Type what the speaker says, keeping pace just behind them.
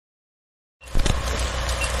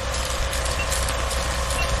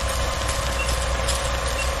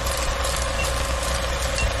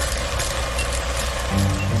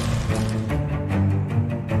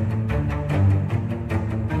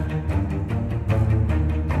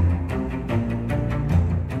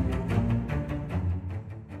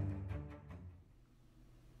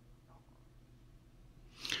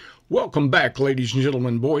Welcome back, ladies and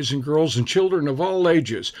gentlemen, boys and girls, and children of all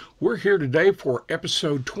ages. We're here today for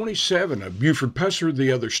episode 27 of Buford Pusser, The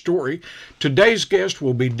Other Story. Today's guest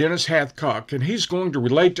will be Dennis Hathcock, and he's going to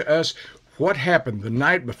relate to us what happened the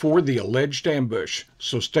night before the alleged ambush.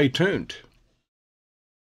 So stay tuned.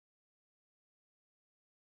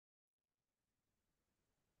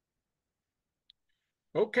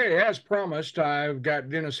 Okay, as promised, I've got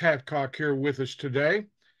Dennis Hathcock here with us today,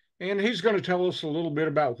 and he's going to tell us a little bit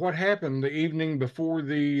about what happened the evening before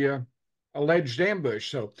the alleged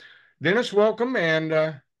ambush. So, Dennis, welcome,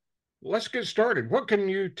 and let's get started. What can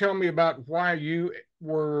you tell me about why you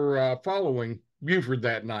were following Buford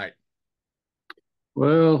that night?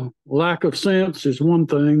 Well, lack of sense is one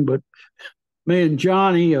thing, but me and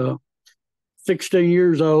Johnny, 16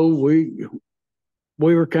 years old,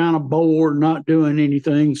 we were kind of bored, not doing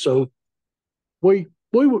anything, so we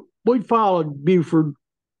followed Buford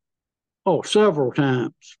several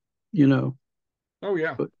times, you know. Oh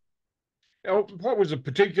yeah. But What was the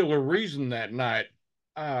particular reason that night?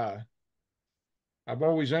 Uh, I've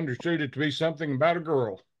always understood it to be something about a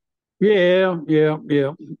girl. yeah.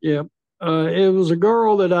 It was a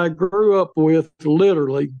girl that I grew up with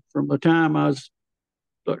literally from the time I was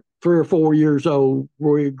like 3 or 4 years old.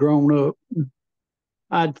 We had grown up.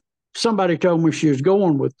 Somebody told me she was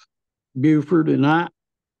going with Buford, and I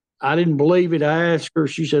didn't believe it. I asked her.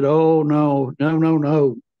 She said, "Oh no, no, no,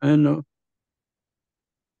 no," and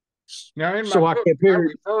Now, in my so I book, kept I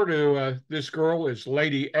hearing. refer to this girl as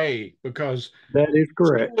Lady A because That is she's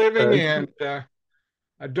correct. living, and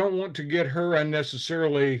I don't want to get her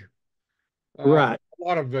unnecessarily Right. a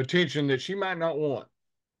lot of attention that she might not want.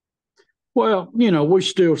 Well, we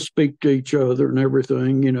still speak to each other and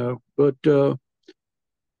everything, but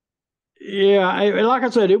yeah, like I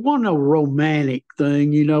said, it wasn't a romantic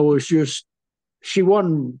thing, it's just she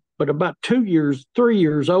wasn't but about 2 years, 3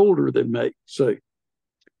 years older than me. See,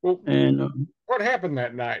 Well, and what happened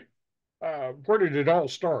that night? Where did it all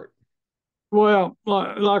start? well,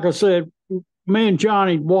 like I said, me and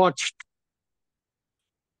Johnny watched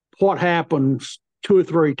what happens 2 or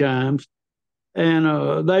 3 times,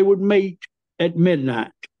 and they would meet at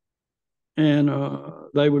midnight, and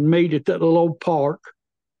they would meet at that little old park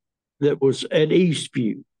that was at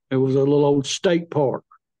Eastview. It was a little old state park,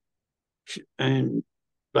 and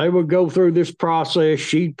they would go through this process.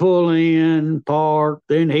 She'd pull in, park,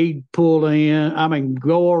 then he'd pull in. I mean,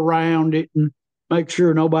 go around it and make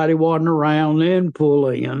sure nobody wasn't around, then pull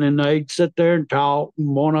in. And they'd sit there and talk,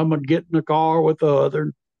 and one of them would get in the car with the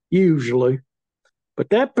other, usually. But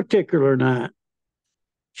that particular night,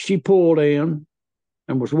 she pulled in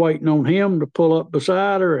and was waiting on him to pull up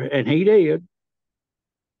beside her, and he did.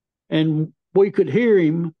 And we could hear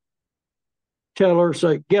him tell her,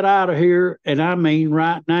 say, "Get out of here," and I mean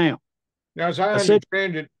right now. Now, as I I said,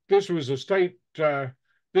 understand it, this was a state.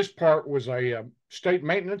 This part was a state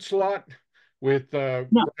maintenance lot with no,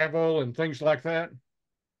 gravel and things like that.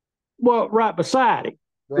 well, right beside it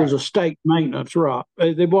was Right. a state maintenance rock.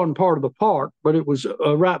 It wasn't part of the park, but it was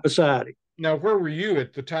right beside it. Now, where were you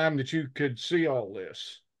at the time that you could see all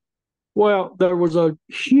this? Well, there was a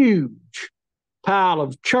huge pile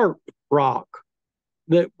of chirp rock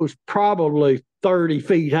that was probably 30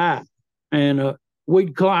 feet high. And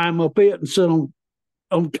we'd climb up it and sit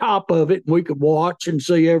on top of it, and we could watch and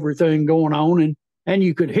see everything going on. And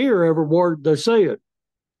you could hear every word they said.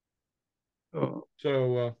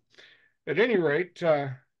 So, at any rate,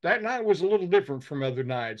 that night was a little different from other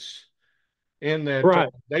nights in that Right.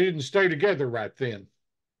 they didn't stay together right then.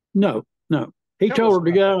 No, no. He Tell us told her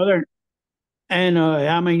to about get that. out of there. And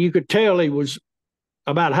I mean, you could tell he was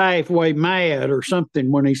about halfway mad or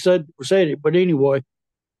something when he said it. But anyway,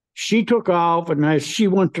 she took off, and as she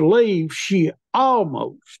went to leave, she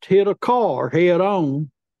almost hit a car head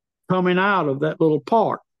on coming out of that little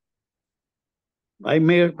park.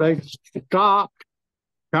 They stopped,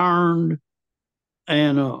 turned,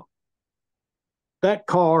 and that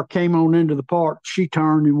car came on into the park. She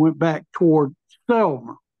turned and went back toward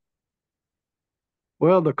Selma.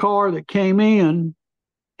 Well, the car that came in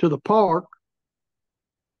to the park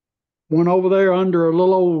went over there under a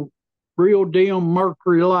little old real dim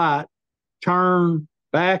mercury light, turned,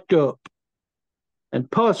 backed up, and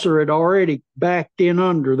Pusser had already backed in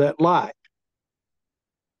under that light.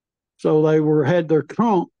 So they had their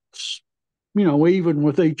trunks, even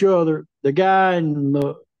with each other. The guy in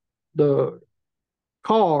the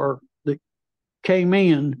car that came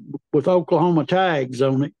in with Oklahoma tags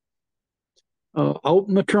on it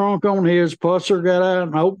opened the trunk on his. Pusser got out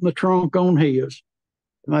and opened the trunk on his.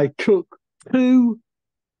 And they took two,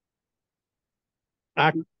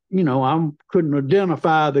 I couldn't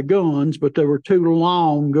identify the guns, but there were two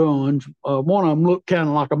long guns. One of them looked kind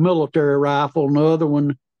of like a military rifle, and the other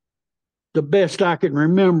one, the best I can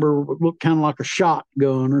remember, looked kind of like a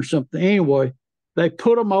shotgun or something. Anyway, they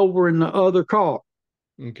put them over in the other car.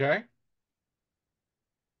 Okay.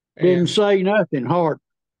 Didn't And say nothing hard.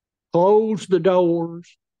 Closed the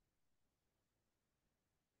doors.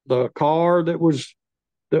 The car that was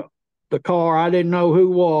the car I didn't know who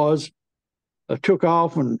was took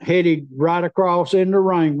off and headed right across into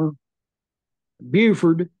Raymer.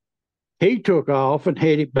 Buford, he took off and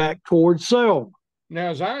headed back towards Selma. now,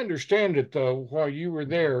 as I understand it, though, while you were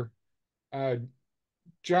there, uh,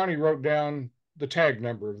 Johnny wrote down the tag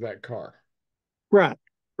number of that car. Right,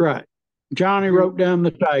 right. Johnny You wrote down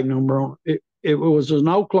the tag number on it. It was an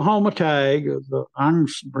Oklahoma tag. I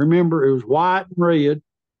remember it was white and red.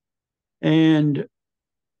 And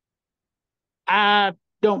I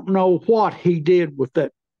don't know what he did with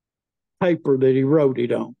that paper that he wrote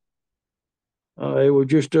it on. It was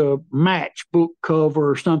just a matchbook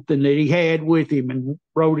cover or something that he had with him and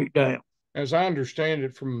wrote it down. As I understand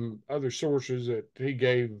it from other sources, that he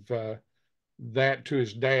gave that to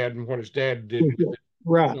his dad, and what his dad did with it,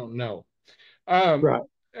 Right, don't know. Um, right,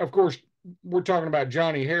 of course, we're talking about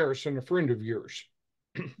Johnny Harrison, a friend of yours.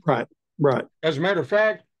 right, right. As a matter of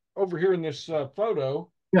fact, over here in this photo,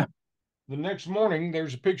 Yeah, the next morning,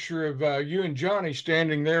 there's a picture of you and Johnny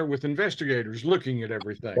standing there with investigators looking at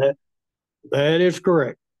everything. that is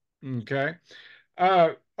correct. Okay.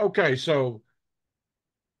 Okay, so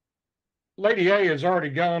Lady A has already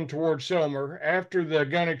gone towards Selmer. After the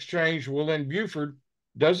gun exchange, well, then Buford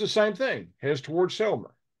does the same thing, heads towards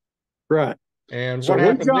Selmer. Right. And So what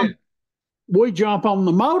happened then? we jump on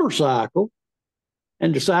the motorcycle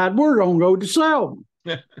and decide we're going to go to Selma.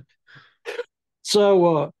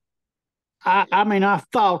 So, I mean, I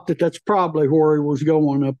thought that that's probably where he was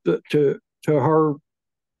going up to her,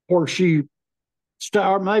 where she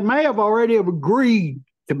started. They may have already have agreed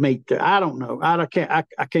to meet there. I don't know. I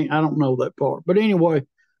don't know that part. But anyway,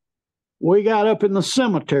 we got up in the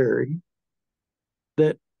cemetery.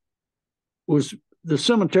 That was the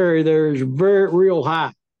cemetery there is very real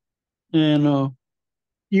high, and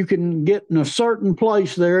you can get in a certain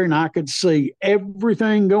place there, and I could see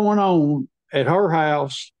everything going on at her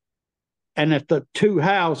house and at the two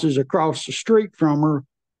houses across the street from her,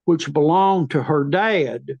 which belonged to her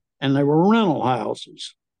dad, and they were rental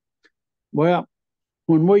houses. Well,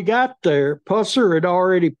 when we got there, Pusser had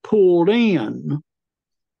already pulled in,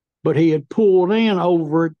 but he had pulled in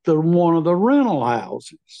over at one of the rental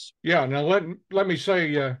houses. Yeah, now let me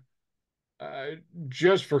say,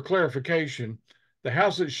 just for clarification, the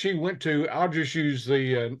house that she went to, I'll just use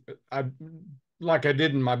like I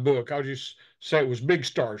did in my book. I'll just say it was Big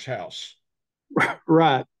Star's house.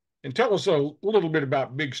 Right. And tell us a little bit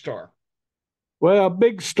about Big Star. Well,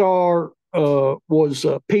 Big Star was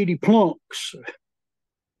Petey Plunk's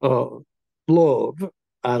love.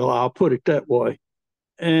 I'll put it that way.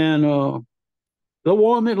 And the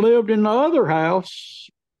one that lived in the other house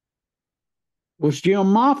was Jim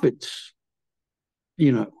Moffitt's. They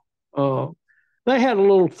had a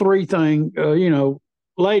little three thing.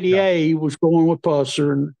 Lady Yeah. A was going with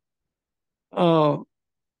Pusser,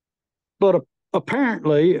 but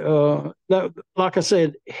apparently, that, like I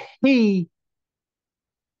said,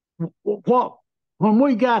 when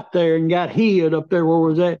we got there and got hid up there where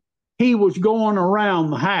was that, he was going around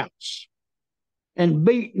the house and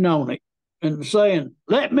beating on it and saying,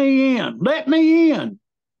 "Let me in, let me in."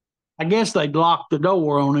 I guess they'd locked the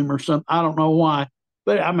door on him or something. I don't know why,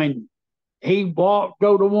 but I mean, he go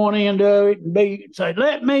to one end of it and beat and say,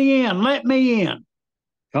 "Let me in, let me in."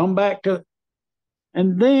 Come back to,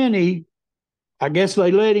 and then I guess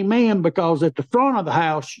they let him in because at the front of the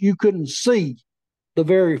house you couldn't see the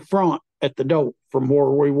very front at the door from where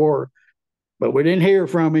we were, but we didn't hear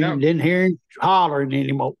from him. Now, Didn't hear him hollering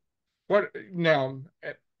anymore. what now?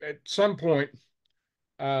 At some point,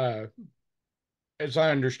 uh, as I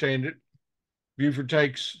understand it, Buford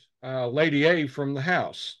takes Lady A from the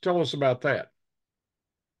house. Tell us about that.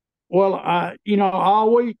 Well,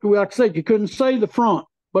 always, like I said, you couldn't see the front,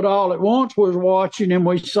 but all at once was watching, and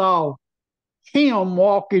we saw him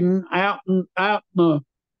walking out in the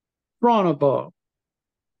front of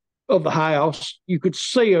the house. You could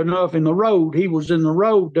see enough in the road. He was in the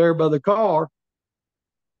road there by the car,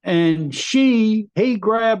 and he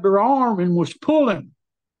grabbed her arm and was pulling,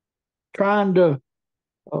 trying to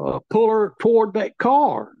pull her toward that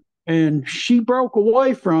car, and she broke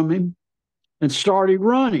away from him and started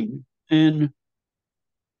running. And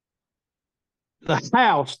the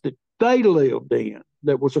house that they lived in,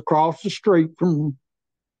 that was across the street from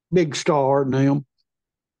Big Star and them,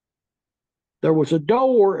 there was a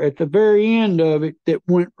door at the very end of it that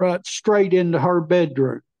went right straight into her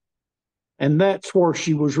bedroom. And that's where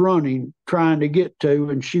she was running, trying to get to.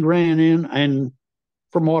 And she ran in, and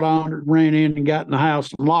from what I understood, ran in and got in the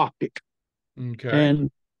house and locked it. Okay.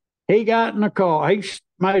 And he got in the car. He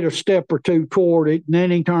made a step or two toward it, and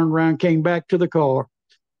then he turned around, came back to the car,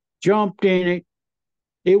 jumped in it.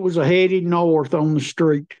 It was headed north on the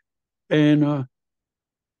street, and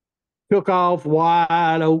took off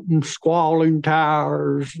wide open, squalling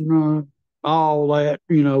tires, and all that,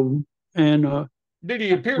 And Did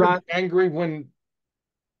he appear to be right, angry when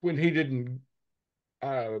he didn't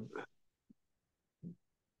uh,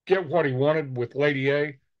 get what he wanted with Lady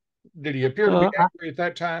A? Did he appear to be I, angry at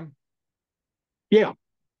that time? yeah,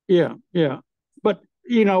 yeah, yeah. But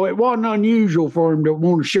it wasn't unusual for him to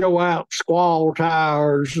want to show out squall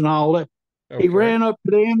tires and all that. He Okay. ran up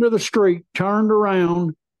to the end of the street, turned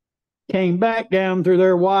around, came back down through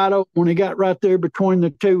there wide open. When he got right there between the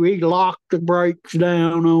two, he locked the brakes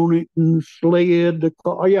down on it and slid the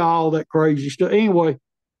car. Yeah, all that crazy stuff. Anyway,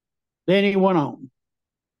 then he went on.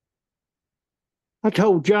 I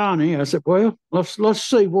told Johnny, I said, "Well, let's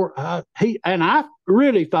see where I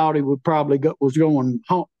really thought he would probably was going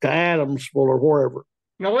to Adamsville or wherever.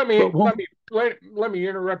 Now But when, let me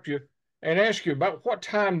interrupt you and ask you about what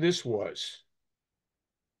time this was.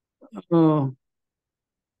 uh,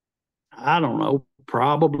 I don't know,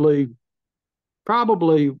 probably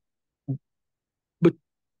be,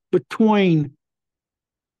 between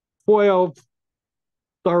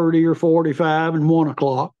 12:30 or 45 and 1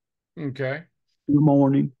 o'clock Okay. in the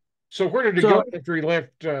morning. So where did he So, go after he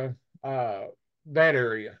left that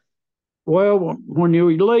area? well, when you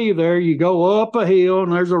leave there, you go up a hill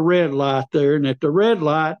and there's a red light there. And at the red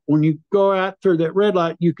light, when you go out through that red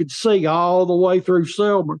light, you could see all the way through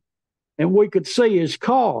Selma. And we could see his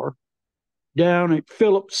car down at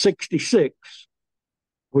Phillips 66,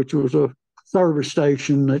 which was a service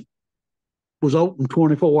station that was open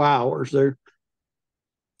 24 hours there.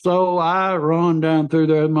 So I run down through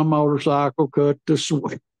there with my motorcycle, cut the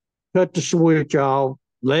switch off,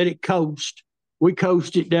 let it coast. We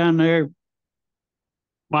coasted down there.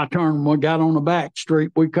 My turn, we got on the back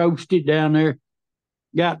street. We coasted down there,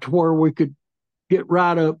 got to where we could get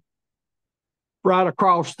right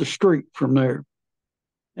across the street from there.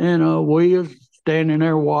 And we was standing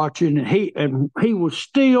there watching, and he was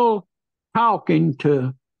still talking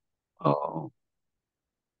to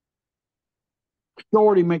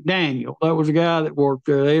Shorty McDaniel. That was a guy that worked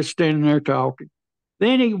there. They were standing there talking.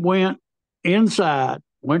 Then he went inside,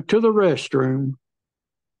 went to the restroom,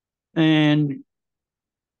 and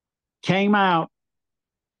came out.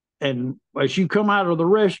 And as you come out of the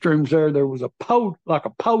restrooms there was a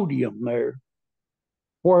podium there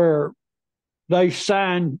where they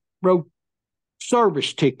wrote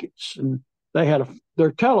service tickets, and they had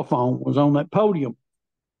their telephone was on that podium.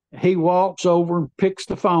 He walks over and picks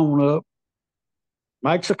the phone up,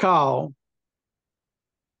 makes a call.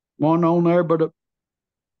 One on there, but a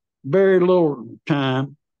very little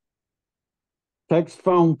time. Takes the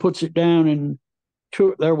phone, puts it down, and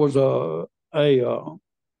there was a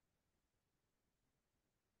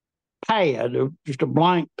pad, just a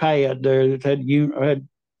blank pad there that had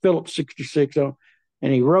Phillips 66 on,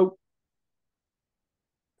 and he wrote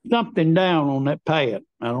something down on that pad.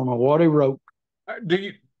 I don't know what he wrote.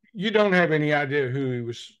 Do you don't have any idea who he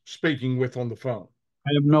was speaking with on the phone?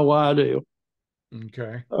 I have no idea.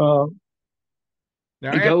 Okay. Uh,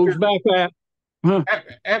 Now he goes back out. Huh?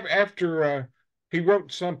 after he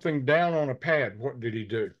wrote something down on a pad, what did he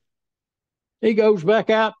do? He goes back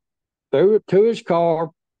out to his car.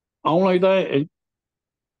 Only that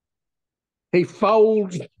he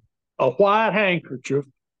folds a white handkerchief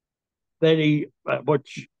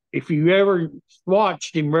which if you ever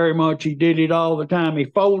watched him very much, he did it all the time. He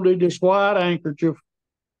folded this white handkerchief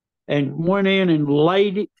and went in and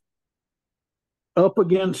laid it up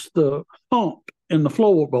against the hump in the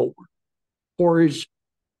floorboard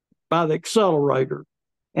by the accelerator.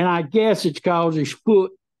 And I guess it's because his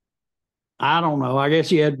foot, I don't know, I guess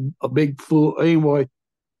he had a big foot anyway.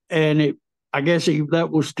 And I guess that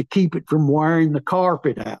was to keep it from wearing the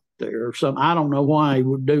carpet out there or something. I don't know why he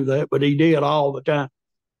would do that, but he did all the time.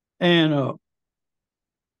 And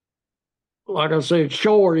like I said,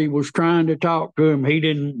 Shorty was trying to talk to him.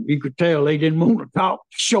 You could tell he didn't want to talk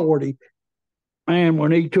to Shorty. Man,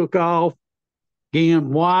 when he took off, again,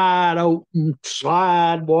 wide open,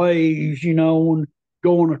 sideways, and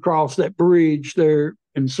going across that bridge there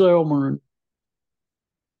in Selma and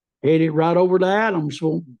headed right over to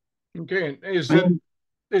Adamsville. Okay, and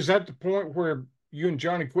is that the point where you and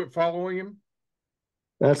Johnny quit following him?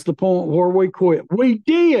 That's the point where we quit. We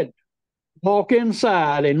did walk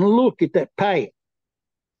inside and look at that pad.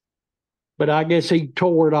 But I guess he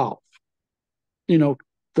tore it off,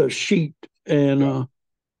 the sheet, and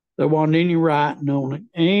there wasn't any writing on it.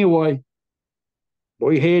 Anyway,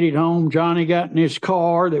 we headed home. Johnny got in his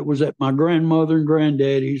car that was at my grandmother and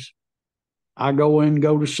granddaddy's. I go in,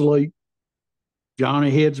 go to sleep. Johnny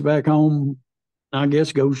heads back home. I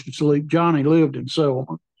guess goes to sleep. Johnny lived in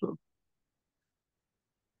Selma, so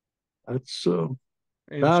that's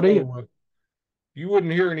about it. You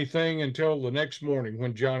wouldn't hear anything until the next morning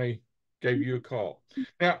when Johnny gave you a call.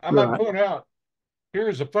 Now, I might Right. point out,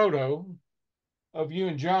 here's a photo of you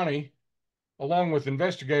and Johnny along with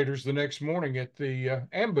investigators the next morning at the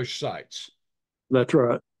ambush sites. That's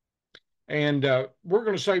right. And we're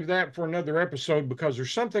going to save that for another episode because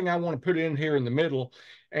there's something I want to put in here in the middle.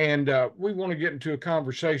 And we want to get into a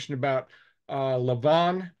conversation about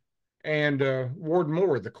Levon and Ward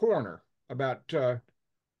Moore, the coroner, about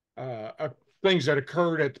things that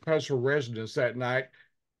occurred at the Pusser residence that night.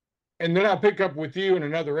 And then I'll pick up with you in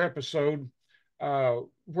another episode where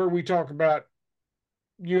we talk about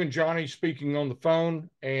you and Johnny speaking on the phone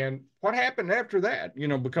and what happened after that,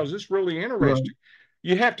 because it's really interesting. Right.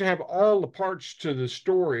 You have to have all the parts to the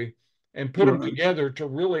story and put them together to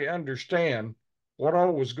really understand what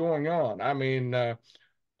all was going on. I mean,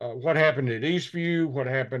 what happened at Eastview, what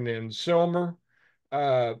happened in Selmer,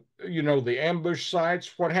 the ambush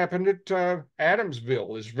sites, what happened at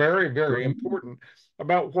Adamsville is very, very important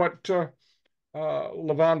about what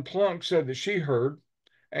Levon Plunk said that she heard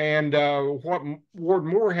and what Ward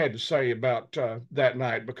Moore had to say about that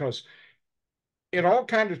night, because it all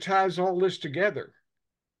kind of ties all this together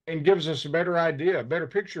and gives us a better idea, a better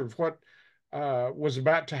picture of what was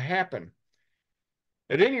about to happen.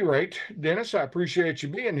 At any rate, Dennis, I appreciate you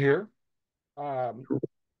being here.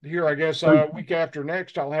 Here, I guess, week after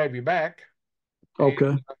next, I'll have you back.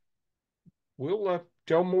 Okay. We'll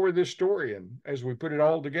tell more of this story and as we put it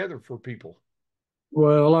all together for people.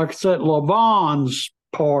 Well, like I said, Levon's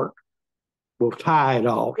part will tie it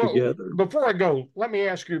all together. Before I go, let me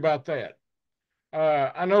ask you about that.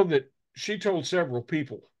 I know that she told several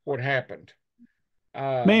people what happened.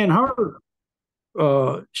 Man,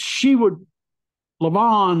 she would,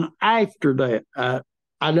 Levon, after that,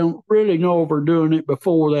 I don't really know of her doing it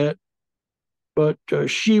before that, but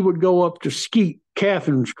she would go up to Skeet,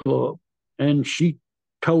 Catherine's club, and she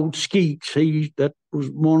told Skeets, that was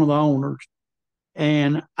one of the owners,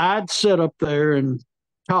 and I'd sit up there and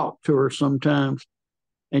talk to her sometimes,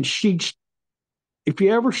 and she'd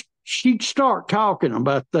start talking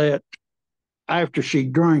about that after she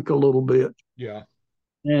drank a little bit. Yeah.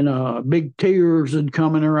 And big tears would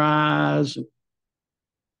come in her eyes.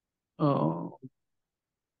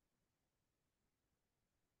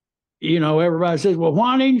 Everybody says, well,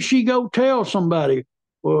 why didn't she go tell somebody?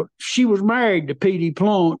 Well, she was married to P.D.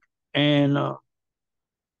 Plunk, and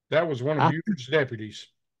that was one of Buford's deputies.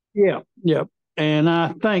 Yeah. And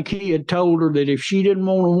I think he had told her that if she didn't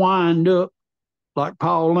want to wind up like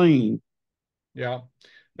Pauline. Yeah.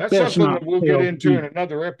 That's something that we'll get into in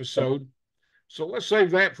another episode. So let's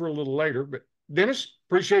save that for a little later. But Dennis,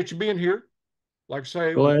 appreciate you being here. Like I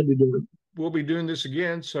say, glad to do it. We'll be doing this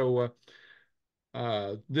again. So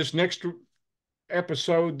this next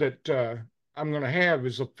episode that I'm going to have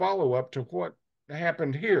is a follow-up to what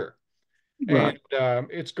happened here. Right. And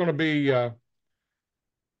it's going to be,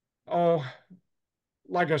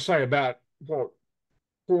 like I say, about what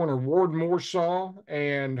Coroner Ward Moore saw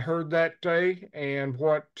and heard that day and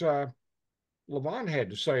what Levon had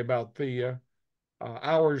to say about the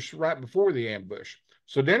hours right before the ambush.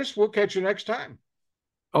 So, Dennis, we'll catch you next time.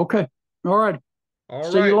 Okay. All right.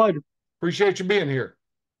 All See right. you later. Appreciate you being here.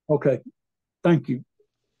 Okay. Thank you.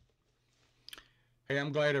 Hey,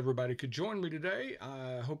 I'm glad everybody could join me today.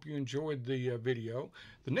 I hope you enjoyed the video.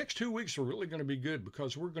 The next 2 weeks are really going to be good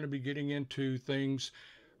because we're going to be getting into things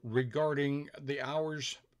regarding the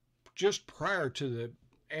hours just prior to the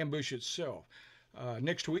ambush itself.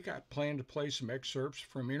 Next week, I plan to play some excerpts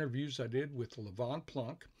from interviews I did with Levon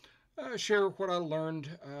Plunk, share what I learned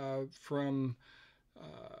from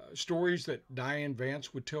stories that Diane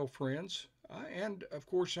Vance would tell friends. And of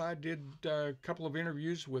course, I did a couple of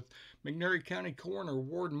interviews with McNairy County Coroner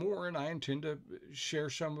Ward Moore, and I intend to share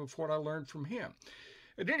some of what I learned from him.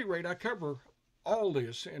 At any rate, I cover all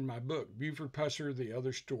this in my book, Buford Pusser, The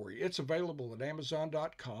Other Story. It's available at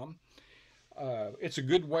Amazon.com. It's a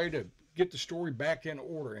good way to get the story back in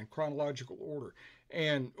order, in chronological order.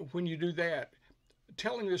 And when you do that,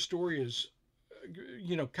 telling this story is,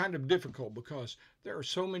 kind of difficult because there are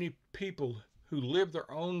so many people who live their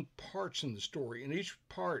own parts in the story, and each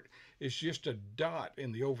part is just a dot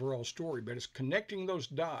in the overall story, but it's connecting those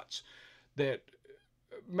dots that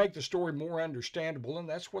make the story more understandable, and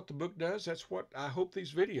that's what the book does. That's what I hope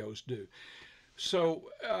these videos do. So,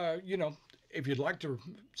 if you'd like to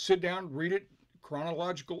sit down, read it,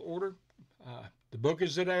 chronological order, the book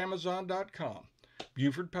is at Amazon.com.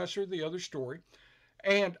 Buford Pusser, The Other Story.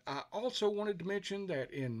 And I also wanted to mention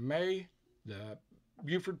that in May, the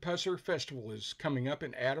Buford Pusser Festival is coming up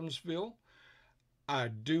in Adamsville. I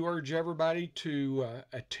do urge everybody to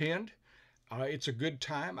attend. It's a good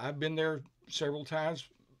time. I've been there several times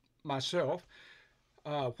myself.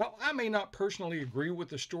 While I may not personally agree with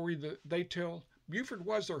the story that they tell, Buford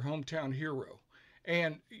was their hometown hero.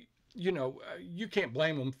 And, you can't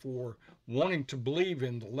blame them for wanting to believe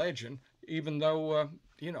in the legend, even though,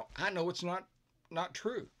 I know it's not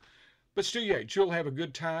true. But still, yeah, you'll have a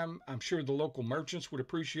good time. I'm sure the local merchants would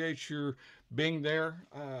appreciate your being there.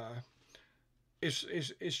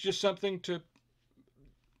 It's just something to,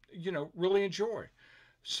 really enjoy.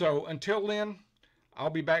 So until then, I'll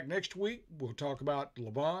be back next week. We'll talk about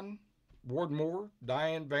Levon, Ward Moore,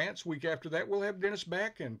 Diane Vance. Week after that, we'll have Dennis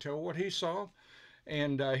back and tell what he saw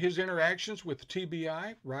and his interactions with the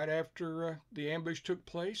TBI right after the ambush took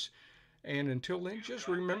place. And until then, just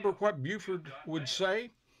remember what Buford would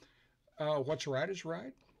say. What's right is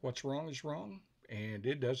right, what's wrong is wrong, and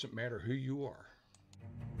it doesn't matter who you are.